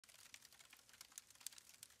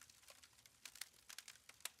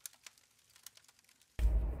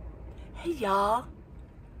Hey y'all.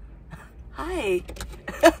 Hi.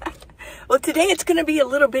 Well, today it's going to be a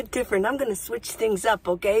little bit different. I'm going to switch things up,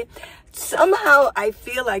 okay? Somehow I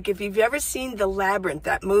feel like if you've ever seen The Labyrinth,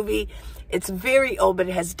 that movie, it's very old, but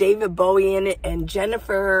it has David Bowie in it and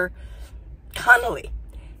Jennifer Connelly.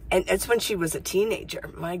 And it's when she was a teenager,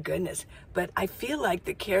 my goodness. But I feel like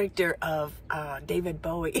the character of David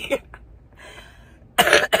Bowie.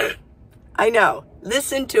 I know.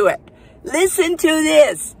 Listen to it. Listen to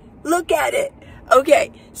this. Look at it.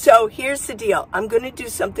 Okay, so here's the deal. I'm going to do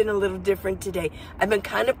something a little different today. I've been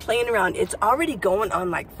kind of playing around. It's already going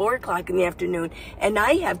on like 4 o'clock in the afternoon, and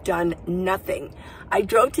I have done nothing. I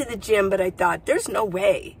drove to the gym, but I thought, there's no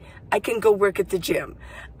way I can go work at the gym.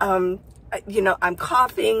 You know, I'm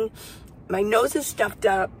coughing. My nose is stuffed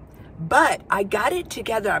up, but I got it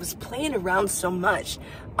together. I was playing around so much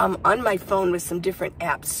on my phone with some different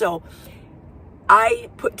apps. So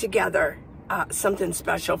I put together something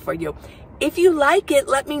special for you. If you like it,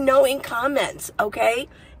 let me know in comments, okay?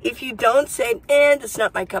 If you don't, say, that's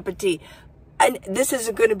not my cup of tea. And this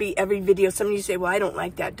isn't going to be every video. Some of you say, well, I don't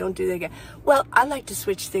like that. Don't do that again. Well, I like to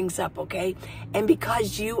switch things up, okay? And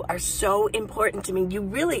because you are so important to me, you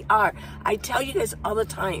really are. I tell you guys all the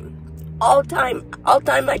time. All time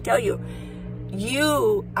I tell you.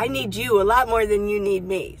 I need you a lot more than you need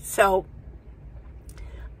me. So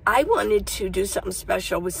I wanted to do something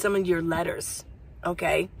special with some of your letters,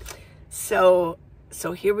 okay? So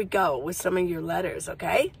here we go with some of your letters,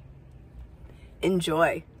 okay?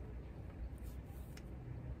 Enjoy.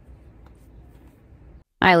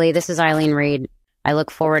 Hi, Lee. This is Eileen Reed. I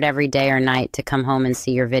look forward every day or night to come home and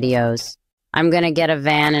see your videos. I'm going to get a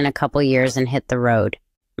van in a couple years and hit the road.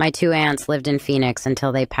 My 2 aunts lived in Phoenix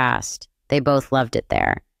until they passed. They both loved it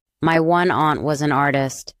there. My one aunt was an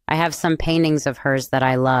artist. I have some paintings of hers that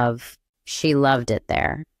I love. She loved it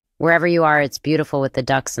there. Wherever you are, it's beautiful with the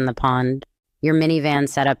ducks in the pond. Your minivan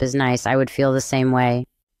setup is nice. I would feel the same way.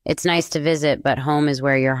 It's nice to visit, but home is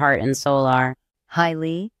where your heart and soul are. Hi,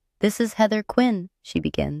 Lee. This is Heather Quinn, she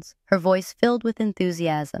begins, her voice filled with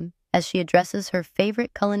enthusiasm as she addresses her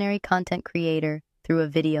favorite culinary content creator through a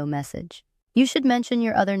video message. You should mention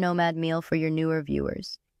your other nomad meal for your newer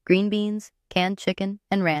viewers. Green beans, canned chicken,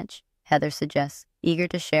 and ranch, Heather suggests, eager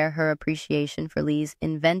to share her appreciation for Lee's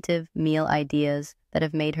inventive meal ideas that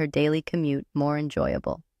have made her daily commute more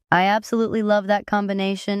enjoyable. I absolutely love that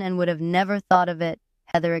combination and would have never thought of it,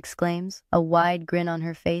 Heather exclaims, a wide grin on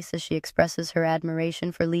her face as she expresses her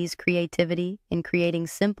admiration for Lee's creativity in creating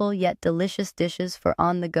simple yet delicious dishes for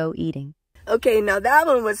on-the-go eating. Okay, now that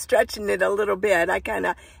one was stretching it a little bit. I kind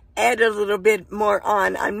of added a little bit more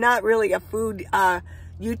on. I'm not really a food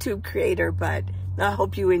YouTube creator, but I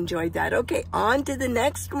hope you enjoyed that. Okay, on to the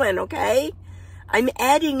next one, okay? I'm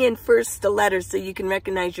adding in first the letters so you can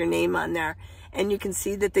recognize your name on there. And you can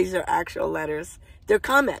see that these are actual letters. They're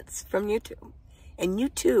comments from YouTube. And you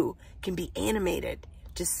too can be animated.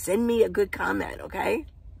 Just send me a good comment, okay?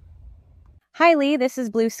 Hi, Lee. This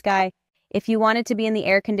is Blue Sky. If you wanted to be in the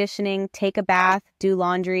air conditioning, take a bath, do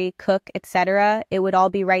laundry, cook, etc., it would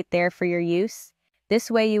all be right there for your use.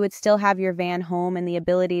 This way you would still have your van home and the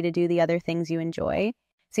ability to do the other things you enjoy.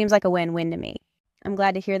 Seems like a win-win to me. I'm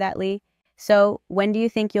glad to hear that, Lee. So, when do you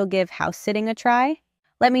think you'll give house sitting a try?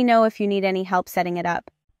 Let me know if you need any help setting it up.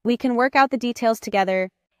 We can work out the details together.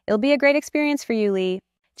 It'll be a great experience for you, Lee.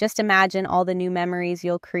 Just imagine all the new memories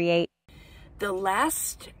you'll create. The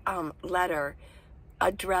last letter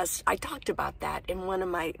addressed, I talked about that in one of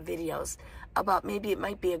my videos, about maybe it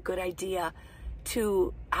might be a good idea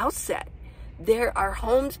to house sit. There are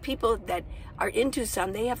homes, people that are in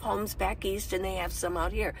Tucson, they have homes back east and they have some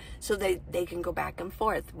out here. So they can go back and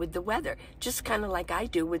forth with the weather, just kind of like I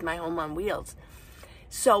do with my home on wheels.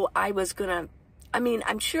 So I was gonna,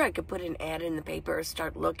 I'm sure I could put an ad in the paper or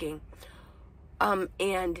start looking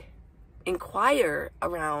and inquire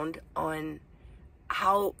around on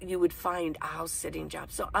how you would find a house sitting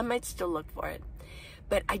job. So I might still look for it.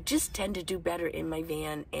 But I just tend to do better in my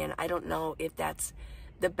van, and I don't know if that's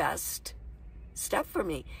the best step for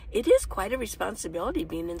me. It is quite a responsibility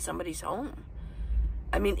being in somebody's home.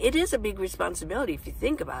 It is a big responsibility if you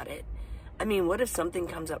think about it. What if something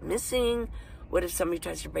comes up missing? What if somebody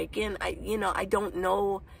tries to break in? I don't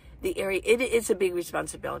know the area. It is a big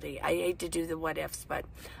responsibility. I hate to do the what ifs, but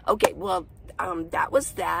okay, well, that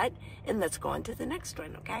was that, and let's go on to the next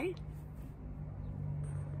one, okay?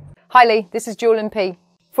 Hi Lee, this is Julian P.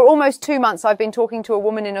 For almost 2 months, I've been talking to a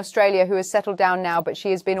woman in Australia who has settled down now, but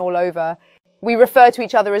she has been all over. We refer to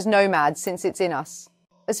each other as nomads since it's in us.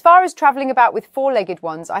 As far as travelling about with four-legged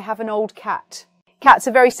ones, I have an old cat. Cats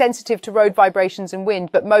are very sensitive to road vibrations and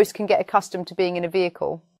wind, but most can get accustomed to being in a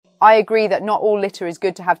vehicle. I agree that not all litter is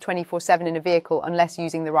good to have 24/7 in a vehicle unless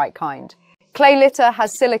using the right kind. Clay litter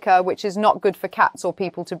has silica, which is not good for cats or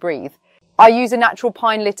people to breathe. I use a natural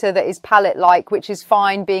pine litter that is pallet-like, which is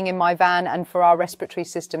fine being in my van and for our respiratory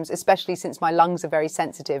systems, especially since my lungs are very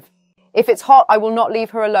sensitive. If it's hot, I will not leave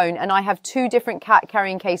her alone, and I have 2 different cat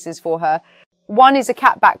carrying cases for her. One is a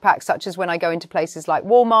cat backpack, such as when I go into places like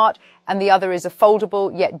Walmart, and the other is a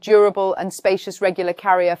foldable, yet durable and spacious regular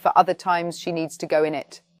carrier for other times she needs to go in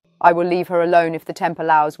it. I will leave her alone if the temp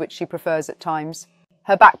allows, which she prefers at times.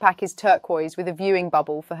 Her backpack is turquoise with a viewing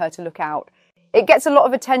bubble for her to look out. It gets a lot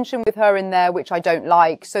of attention with her in there, which I don't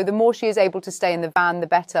like, so the more she is able to stay in the van, the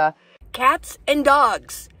better. Cats and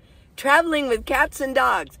dogs. Traveling with cats and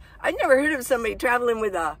dogs. I've never heard of somebody traveling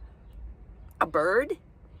with a bird.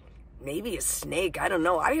 Maybe a snake. I don't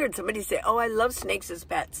know. I heard somebody say, oh, I love snakes as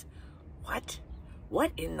pets. What?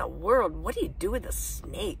 What in the world? What do you do with a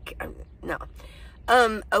snake? No.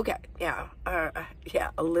 Okay. Yeah.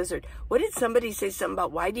 Yeah, a lizard. What did somebody say something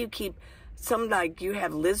about, why do you keep some, like you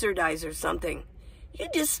have lizard eyes or something? You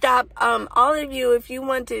just stop. All of you, if you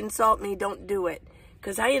want to insult me, don't do it.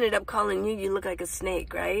 Because I ended up calling you, you look like a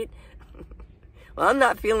snake, right? Well, I'm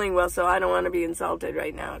not feeling well, so I don't want to be insulted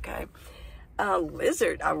right now, okay?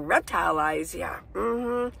 Lizard, reptile eyes, yeah.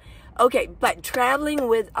 Okay, but traveling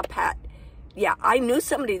with a pet. Yeah, I knew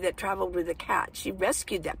somebody that traveled with a cat. She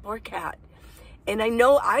rescued that poor cat. And I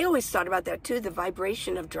know, I always thought about that too. The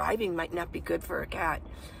vibration of driving might not be good for a cat.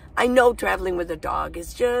 I know traveling with a dog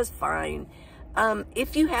is just fine.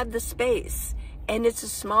 If you have the space and it's a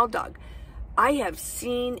small dog. I have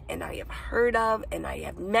seen and I have heard of and I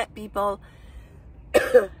have met people,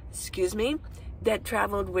 excuse me, that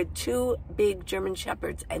traveled with 2 big German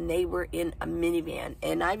Shepherds and they were in a minivan.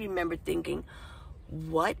 And I remember thinking,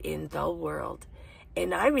 what in the world?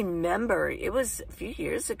 And I remember, it was a few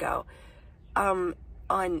years ago, in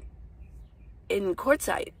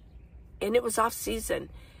Quartzsite, and it was off season,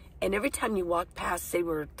 and every time you walked past, they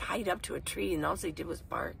were tied up to a tree, and all they did was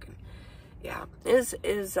bark. And yeah,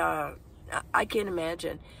 I can't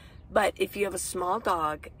imagine. But if you have a small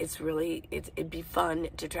dog, it'd be fun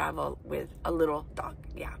to travel with a little dog.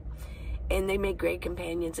 Yeah. And they make great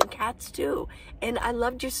companions, and cats too. And I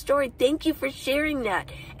loved your story. Thank you for sharing that.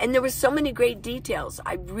 And there were so many great details.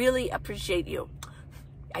 I really appreciate you.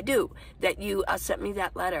 I do, that you sent me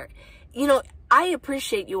that letter. You know, I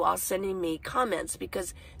appreciate you all sending me comments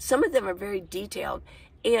because some of them are very detailed.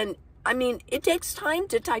 And I mean, it takes time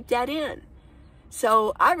to type that in.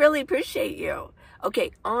 So I really appreciate you.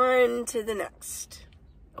 Okay, on to the next.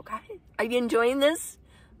 Okay, are you enjoying this?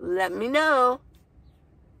 Let me know.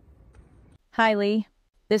 Hi, Lee.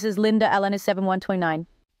 This is Linda LN7129.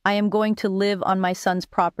 I am going to live on my son's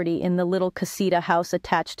property in the little casita house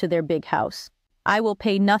attached to their big house. I will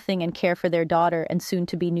pay nothing and care for their daughter and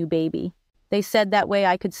soon-to-be new baby. They said that way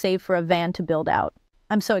I could save for a van to build out.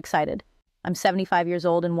 I'm so excited. I'm 75 years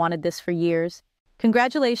old and wanted this for years.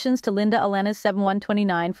 Congratulations to Linda Alanis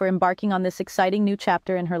 7129 for embarking on this exciting new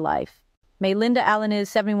chapter in her life. May Linda Alanis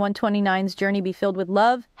 7129's journey be filled with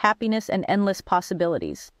love, happiness, and endless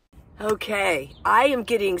possibilities. Okay, I am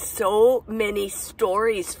getting so many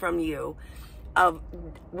stories from you of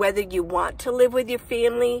whether you want to live with your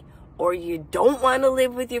family or you don't want to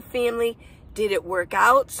live with your family. Did it work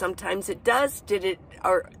out? Sometimes it does. Did it,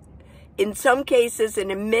 or in some cases,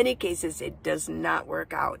 and in many cases, it does not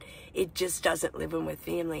work out. It just doesn't live in with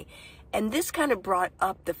family. And this kind of brought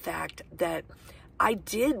up the fact that I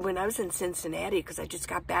did when I was in Cincinnati, because I just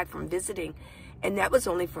got back from visiting, and that was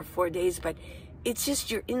only for 4 days, but it's just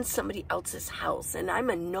you're in somebody else's house, and I'm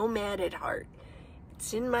a nomad at heart.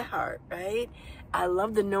 It's in my heart, right? I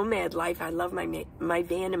love the nomad life. I love my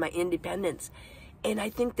van and my independence. And I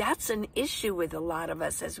think that's an issue with a lot of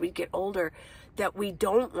us as we get older, that we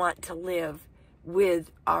don't want to live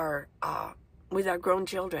with our grown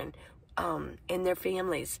children and their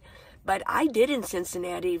families. But I did in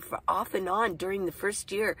Cincinnati for off and on during the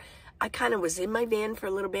first year. I kind of was in my van for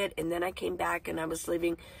a little bit, and then I came back and I was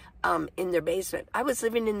living in their basement. I was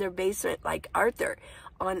living in their basement like Arthur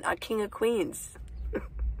on King of Queens.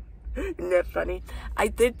 Isn't that funny? I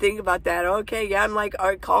did think about that. Okay, yeah, I'm like,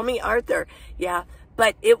 call me Arthur. Yeah,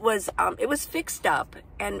 but it was fixed up,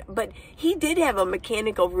 but he did have a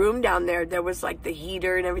mechanical room down there. There was like the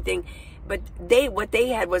heater and everything. But what they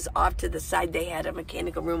had was off to the side. They had a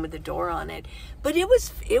mechanical room with a door on it. But it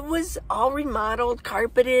was all remodeled,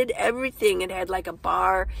 carpeted, everything. It had like a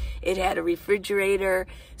bar. It had a refrigerator.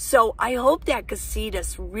 So I hope that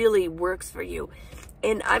casitas really works for you.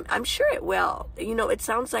 And I'm sure it will. You know, it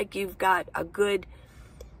sounds like you've got a good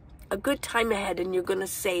time ahead, and you're going to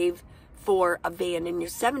save for a van, and you're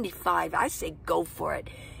 75. I say go for it.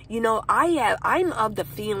 You know, I'm of the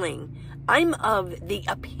feeling, I'm of the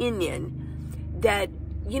opinion that,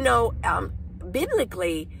 you know,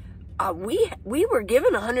 biblically, we were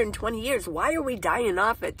given 120 years. Why are we dying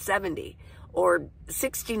off at 70 or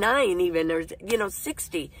 69 even, or, you know,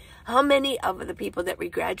 60? How many of the people that we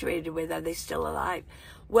graduated with, are they still alive?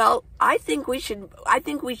 Well, I think we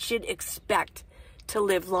should expect to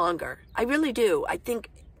live longer. I really do. I think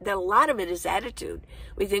that a lot of it is attitude.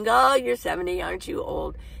 We think, oh, you're 70, aren't you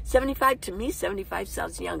old? 75, to me, 75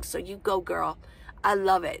 sounds young. So you go, girl. I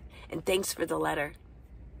love it. And thanks for the letter.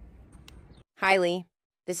 Hi, Lee.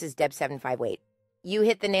 This is Deb758. You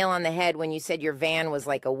hit the nail on the head when you said your van was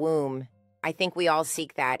like a womb. I think we all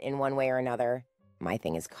seek that in one way or another. My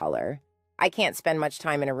thing is color. I can't spend much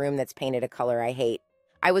time in a room that's painted a color I hate.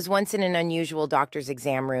 I was once in an unusual doctor's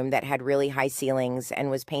exam room that had really high ceilings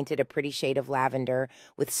and was painted a pretty shade of lavender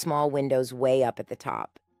with small windows way up at the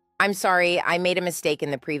top. I'm sorry, I made a mistake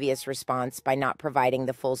in the previous response by not providing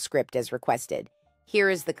the full script as requested.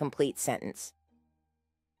 Here is the complete sentence.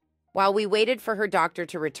 While we waited for her doctor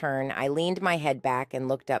to return, I leaned my head back and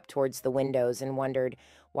looked up towards the windows and wondered,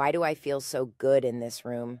 why do I feel so good in this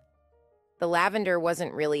room? The lavender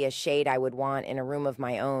wasn't really a shade I would want in a room of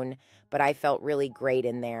my own, but I felt really great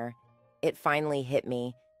in there. It finally hit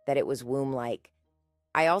me that it was womb-like.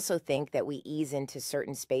 I also think that we ease into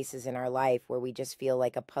certain spaces in our life where we just feel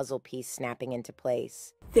like a puzzle piece snapping into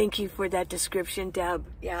place. Thank you for that description, Deb.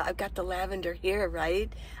 Yeah, I've got the lavender here,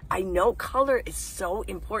 right? I know color is so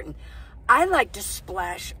important. I like to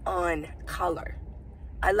splash on color.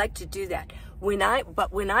 I like to do that.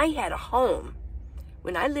 But when I had a home,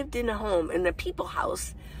 when I lived in a home, in a people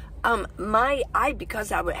house,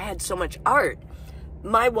 because I had so much art,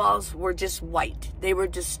 my walls were just white. They were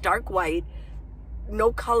just stark white,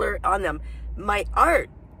 no color on them. My art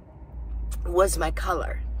was my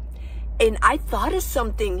color. And I thought of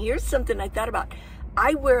something. Here's something I thought about.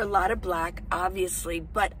 I wear a lot of black, obviously,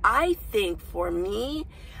 but I think for me,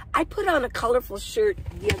 I put on a colorful shirt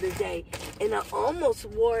the other day, and I almost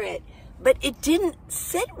wore it, but it didn't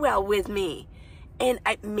sit well with me. And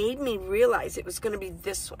it made me realize it was going to be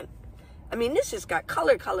this one. I mean, this has got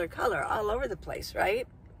color all over the place, right?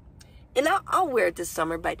 And I'll wear it this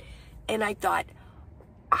summer, and I thought,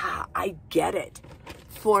 I get it.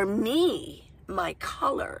 For me, my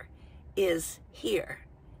color is here,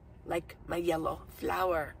 like my yellow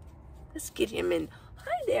flower. Let's get him in.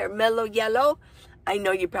 Hi there, mellow yellow. I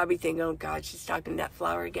know you probably think, oh God, she's talking to that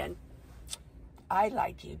flower again. I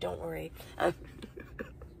like you, don't worry.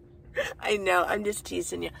 I know, I'm just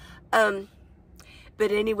teasing you.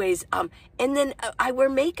 But anyways, and then I wear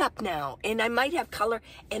makeup now, and I might have color,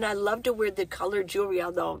 and I love to wear the colored jewelry,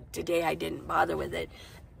 although today I didn't bother with it.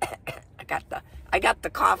 I got the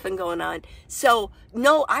coughing going on. So,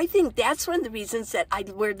 no, I think that's one of the reasons that I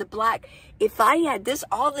wear the black. If I had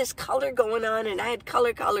all this color going on, and I had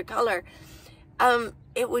color,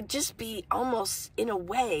 it would just be almost, in a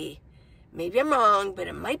way, maybe I'm wrong, but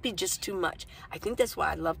it might be just too much. I think that's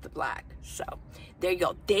why I love the black. So, there you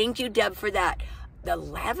go. Thank you, Deb, for that. The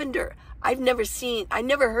lavender. I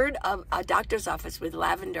never heard of a doctor's office with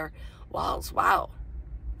lavender walls. Wow.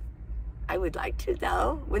 I would like to,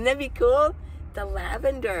 though. Wouldn't that be cool? The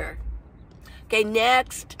lavender. Okay,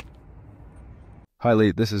 next. Hi,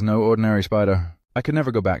 Lee. This is no ordinary spider. I could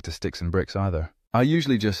never go back to sticks and bricks either. I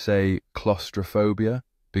usually just say claustrophobia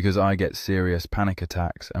because I get serious panic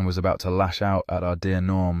attacks and was about to lash out at our dear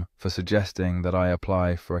Norm for suggesting that I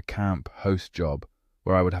apply for a camp host job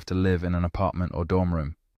where I would have to live in an apartment or dorm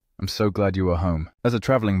room. I'm so glad you were home. As a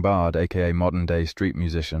traveling bard, aka modern-day street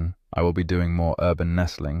musician, I will be doing more urban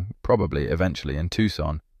nestling, probably eventually in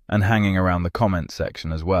Tucson, and hanging around the comments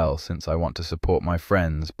section as well, since I want to support my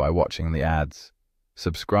friends by watching the ads,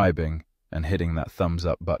 subscribing, and hitting that thumbs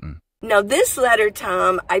up button. Now this letter,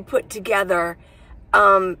 Tom, I put together,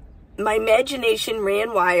 my imagination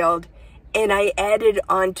ran wild, and I added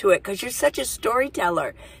on to it, because you're such a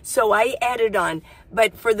storyteller. So I added on,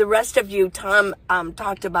 but for the rest of you, Tom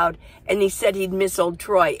talked about, and he said he'd miss old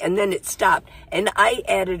Troy, and then it stopped. And I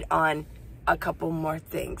added on a couple more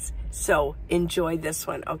things. So enjoy this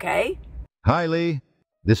one, okay? Hi, Lee.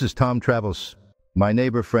 This is Tom Travels. My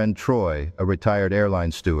neighbor friend Troy, a retired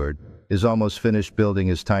airline steward, is almost finished building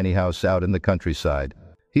his tiny house out in the countryside.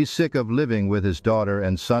 He's sick of living with his daughter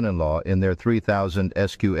and son-in-law in their 3,000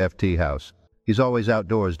 SQFT house. He's always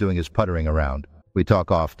outdoors doing his puttering around. We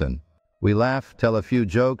talk often. We laugh, tell a few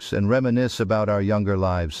jokes, and reminisce about our younger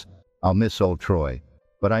lives. I'll miss old Troy.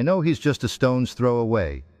 But I know he's just a stone's throw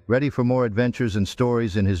away, ready for more adventures and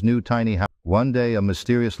stories in his new tiny house. One day, a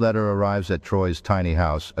mysterious letter arrives at Troy's tiny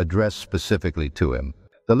house, addressed specifically to him.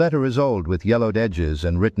 The letter is old with yellowed edges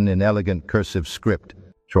and written in elegant cursive script.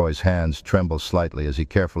 Troy's hands tremble slightly as he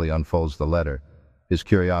carefully unfolds the letter, his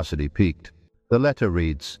curiosity piqued. The letter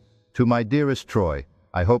reads, "To my dearest Troy,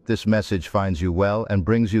 I hope this message finds you well and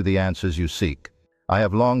brings you the answers you seek. I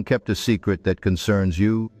have long kept a secret that concerns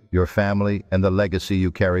you, your family, and the legacy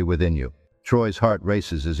you carry within you." Troy's heart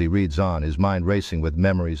races as he reads on, his mind racing with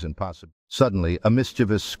memories and possibilities. Suddenly, a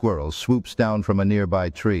mischievous squirrel swoops down from a nearby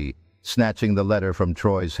tree, snatching the letter from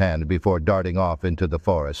Troy's hand before darting off into the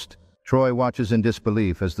forest. Troy watches in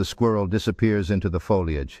disbelief as the squirrel disappears into the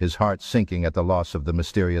foliage, his heart sinking at the loss of the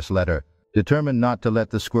mysterious letter. Determined not to let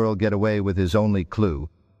the squirrel get away with his only clue,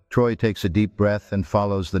 Troy takes a deep breath and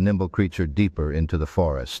follows the nimble creature deeper into the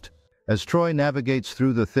forest. As Troy navigates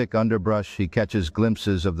through the thick underbrush, he catches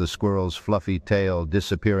glimpses of the squirrel's fluffy tail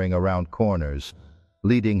disappearing around corners,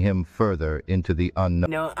 leading him further into the unknown.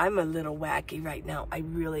 No, I'm a little wacky right now. I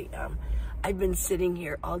really am. I've been sitting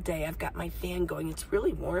here all day. I've got my fan going. It's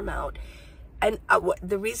really warm out. And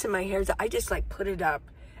the reason my hair's, I just like put it up.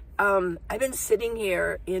 I've been sitting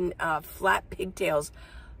here in flat pigtails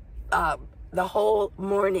the whole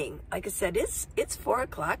morning. Like I said, it's 4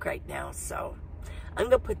 o'clock right now. So I'm going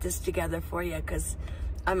to put this together for you because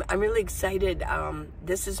I'm really excited.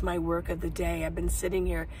 This is my work of the day. I've been sitting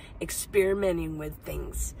here experimenting with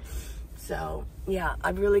things. So yeah,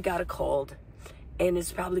 I've really got a cold. And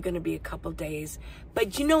it's probably going to be a couple days.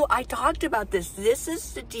 But you know, I talked about this. This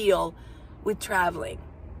is the deal with traveling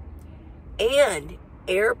and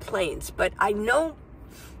airplanes. But I know,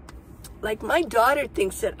 like, my daughter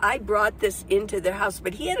thinks that I brought this into their house.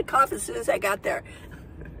 But he had a cough as soon as I got there.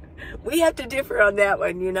 We have to differ on that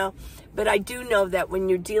one, you know. But I do know that when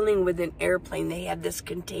you're dealing with an airplane, they have this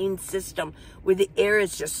contained system where the air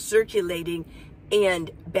is just circulating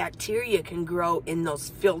and bacteria can grow in those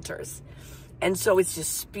filters. And so it's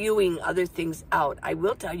just spewing other things out. I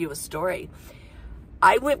will tell you a story.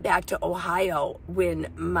 I went back to Ohio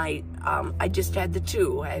when I just had the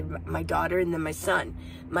two. I had my daughter and then my son.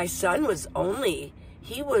 My son was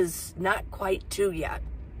he was not quite 2 yet.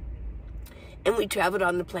 And we traveled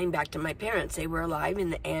on the plane back to my parents. They were alive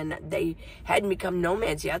and they hadn't become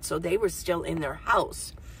nomads yet, so they were still in their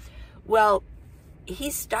house. Well,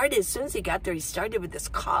 he started, as soon as he got there, he started with this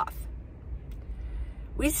cough.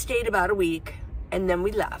 We stayed about a week, and then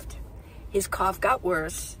we left. His cough got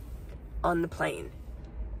worse on the plane.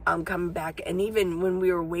 Coming back, and even when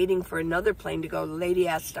we were waiting for another plane to go, the lady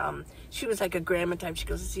asked, she was like a grandma type, she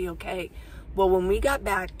goes, "Is he okay?" Well, when we got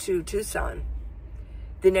back to Tucson,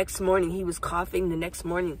 the next morning, he was coughing. The next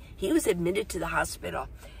morning, he was admitted to the hospital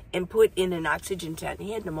and put in an oxygen tent.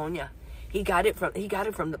 He had pneumonia. He got it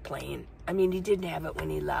from the plane. I mean, he didn't have it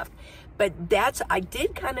when he left. But I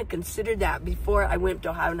did kind of consider that before I went to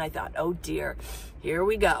Ohio, and I thought, oh dear, here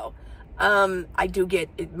we go. I do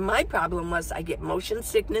get, my problem was I get motion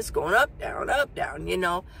sickness going up, down, you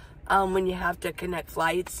know, when you have to connect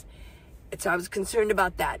flights. So I was concerned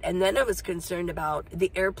about that. And then I was concerned about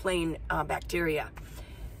the airplane bacteria.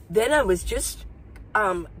 Then I was just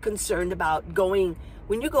concerned about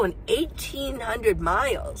when you're going 1,800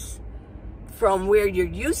 miles from where you're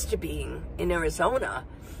used to being in Arizona,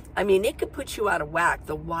 I mean, it could put you out of whack.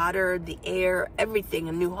 The water, the air, everything,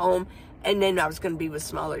 a new home. And then I was going to be with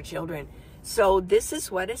smaller children. So this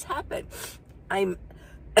is what has happened. I'm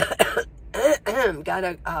got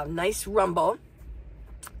a nice rumble.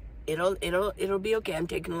 It'll be okay. I'm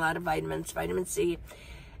taking a lot of vitamins, vitamin C,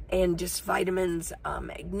 and just vitamins,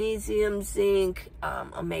 magnesium, zinc,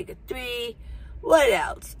 omega-3. What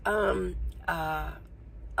else?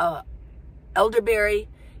 Elderberry.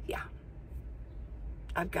 Yeah.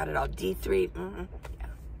 I've got it all. D3. Yeah.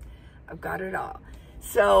 I've got it all.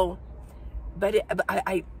 So, but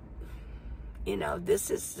I you know,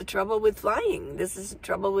 this is the trouble with flying. This is the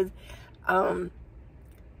trouble with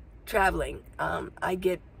traveling. I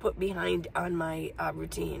get put behind on my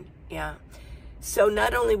routine. Yeah. So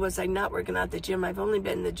not only was I not working out at the gym, I've only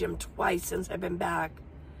been in the gym twice since I've been back.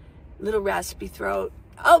 Little raspy throat.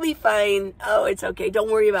 I'll be fine. Oh, it's okay.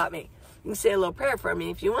 Don't worry about me. You can say a little prayer for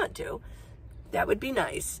me if you want to. That would be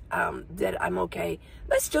nice, that I'm okay.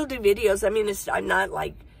 But I still do videos. I mean, I'm not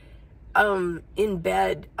like in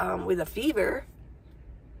bed with a fever.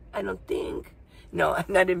 I don't think. No, I'm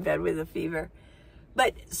not in bed with a fever.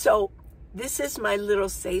 But so this is my little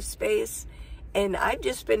safe space. And I've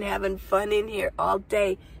just been having fun in here all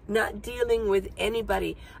day, not dealing with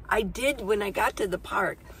anybody. When I got to the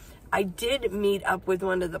park, I did meet up with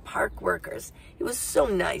one of the park workers. He was so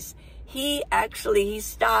nice. He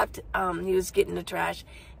stopped, he was getting the trash,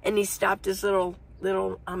 and he stopped his little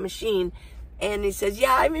machine, and he says,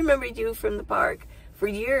 "Yeah, I remember you from the park. For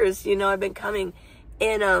years, you know, I've been coming."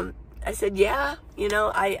 And I said, yeah, you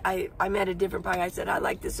know, I'm at a different park. I said, I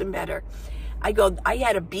like this one better. I told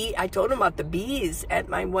him about the bees at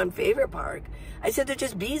my one favorite park. I said, they're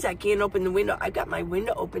just bees. I can't open the window. I've got my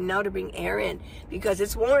window open now to bring air in because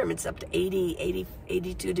it's warm. It's up to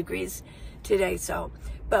 82 degrees today. So,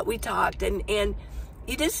 but we talked, and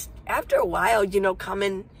you just, after a while, you know,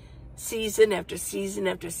 coming season after season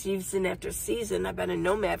after season after season, I've been a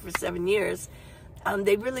nomad for 7 years.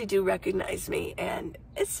 They really do recognize me, and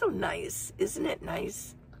it's so nice. Isn't it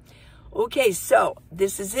nice? Okay, so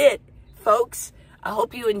this is it, folks. I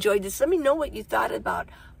hope you enjoyed this. Let me know what you thought about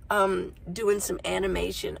doing some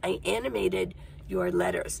animation. I animated your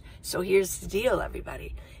letters. So here's the deal,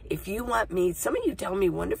 everybody. If you want me, some of you tell me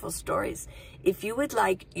wonderful stories. If you would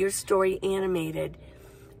like your story animated,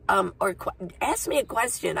 or ask me a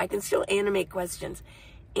question, I can still animate questions,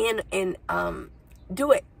 and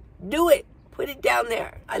do it. Put it down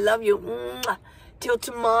there. I love you. Mwah. Till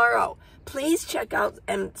tomorrow. Please check out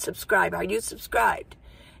and subscribe. Are you subscribed?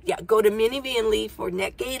 Yeah, go to Minivan Lee for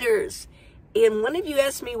neck gaiters. And one of you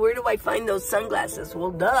asked me, where do I find those sunglasses?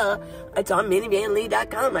 Well, duh, it's on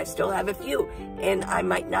minivanlee.com. I still have a few, and I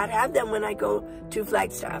might not have them when I go to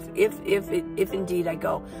Flagstaff, if indeed I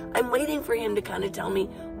go. I'm waiting for him to kind of tell me,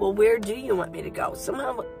 well, where do you want me to go?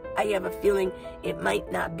 Somehow I have a feeling it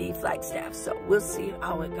might not be Flagstaff, so we'll see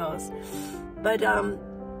how it goes. But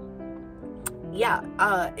yeah,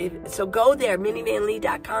 so go there,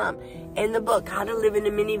 minivanlee.com, and the book, How to Live in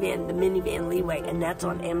a Minivan, the Minivan Lee Way, and that's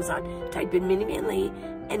on Amazon. Type in Minivan Lee,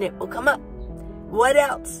 and it will come up. What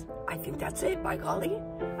else? I think that's it, by golly.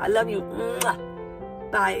 I love you.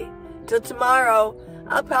 Mwah. Bye. Till tomorrow.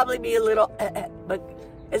 I'll probably be a little, but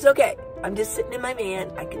it's okay. I'm just sitting in my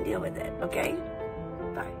van. I can deal with it, okay?